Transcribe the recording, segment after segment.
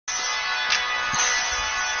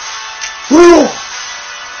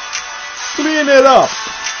Clean it up.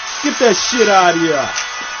 Get that shit out of here.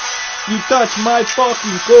 You touch my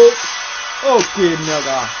fucking coke? Okay,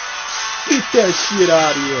 nigga. Get that shit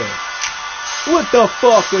out of here. What the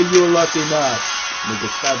fuck are you looking at? Nigga,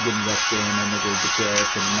 stop getting that shit and that nigga get your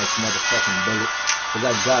ass in the next motherfucking bullet. Cause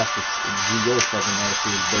I got to do your fucking ass to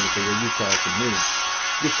this bullet for what you talk to me.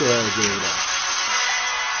 Get your ass over there.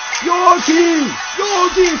 Yogi,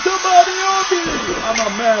 somebody help me! I'm a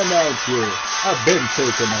man out here. I've been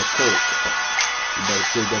taking that coke. You better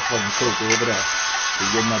take that fucking coke over there.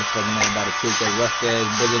 Cause your motherfucking ass about to take that rough ass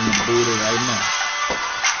bullet in the booty right now.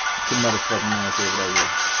 Get your motherfucking ass over there,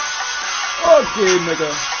 yeah. Okay, nigga.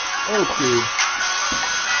 Okay.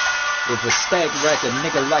 If a stack rack a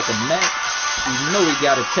nigga like a Mac, you know he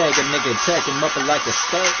gotta tag a nigga, tag him up like a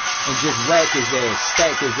stack, and just rack his ass,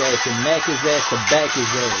 stack his ass, and mack his ass to back his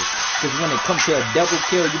ass. Cause when it comes to a double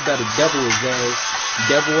kill, you better double his ass.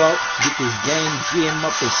 Double out, get this game, G him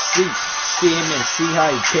up his seat. See him and see how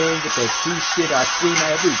he came with that C shit. I seen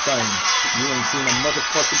everything. You ain't seen a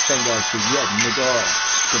motherfucking thing out here yet, nigga.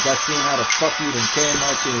 Cause I seen how the fuck you done came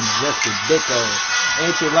out here and just a dick off.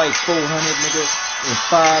 Ain't you like 400, nigga? And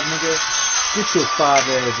 5, nigga? Get your 5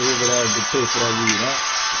 ass over there and get paid for that weed, huh?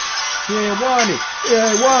 You ain't want it. You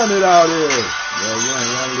ain't want it out here. Yeah, you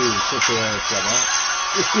ain't want to leave. Shut your ass up, huh?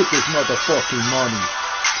 Let's get this motherfucking money.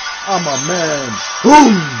 I'm a man.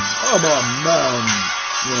 Boom! I'm a man.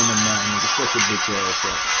 You ain't a man, nigga. Shut your bitch ass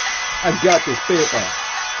up. I got this paper.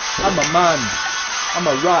 I'm a man. I'm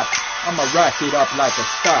a rock. I'ma rock it up like a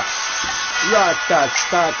stock. Rock that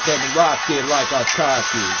stock, then rock it like a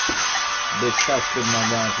cocky. Bitch, stop spitting my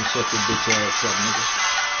rhymes and shut your bitch ass up, nigga.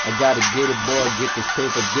 I gotta get it, boy, get this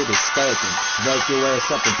paper, get it stacking. Rack your ass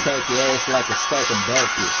up and tack your ass like a stack of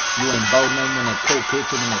baskets. You ain't bout nothing when that coke hit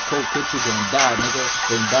you, when that coke hit you, gon' die, nigga.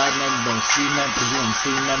 Don't die nothing, don't see nothing, cause you ain't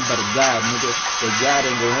seen nothing but a God, nigga. That God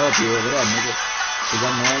ain't gon' help you over there, nigga. Cause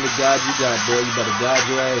I'm the only God you got, boy. You better guide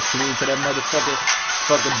your ass clean to that motherfucker.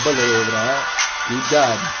 Fucking bullet over there, huh? Keep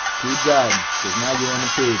guiding, cause now you're on the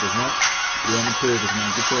papers, huh? You're on the papers, man.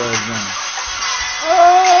 Get your ass down.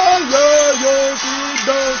 Oh, yeah, yonky,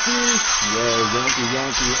 donkey. Yeah,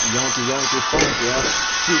 yonky, funky, huh?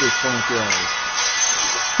 See this funky ass.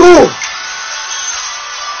 Boom!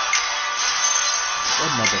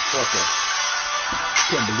 That motherfucker. I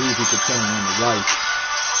can't believe he could turn on the light.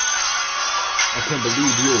 I can't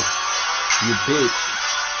believe you bitch.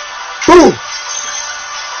 Boom!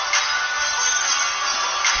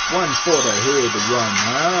 One for the head to run,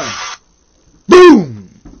 huh? Boom!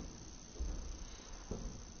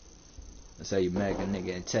 That's how you mag a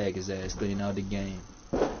nigga and tag his ass, clean out the game.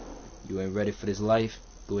 You ain't ready for this life?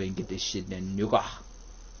 Go ahead and get this shit then, nigga.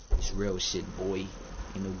 It's real shit, boy.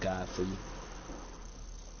 Ain't no God for you.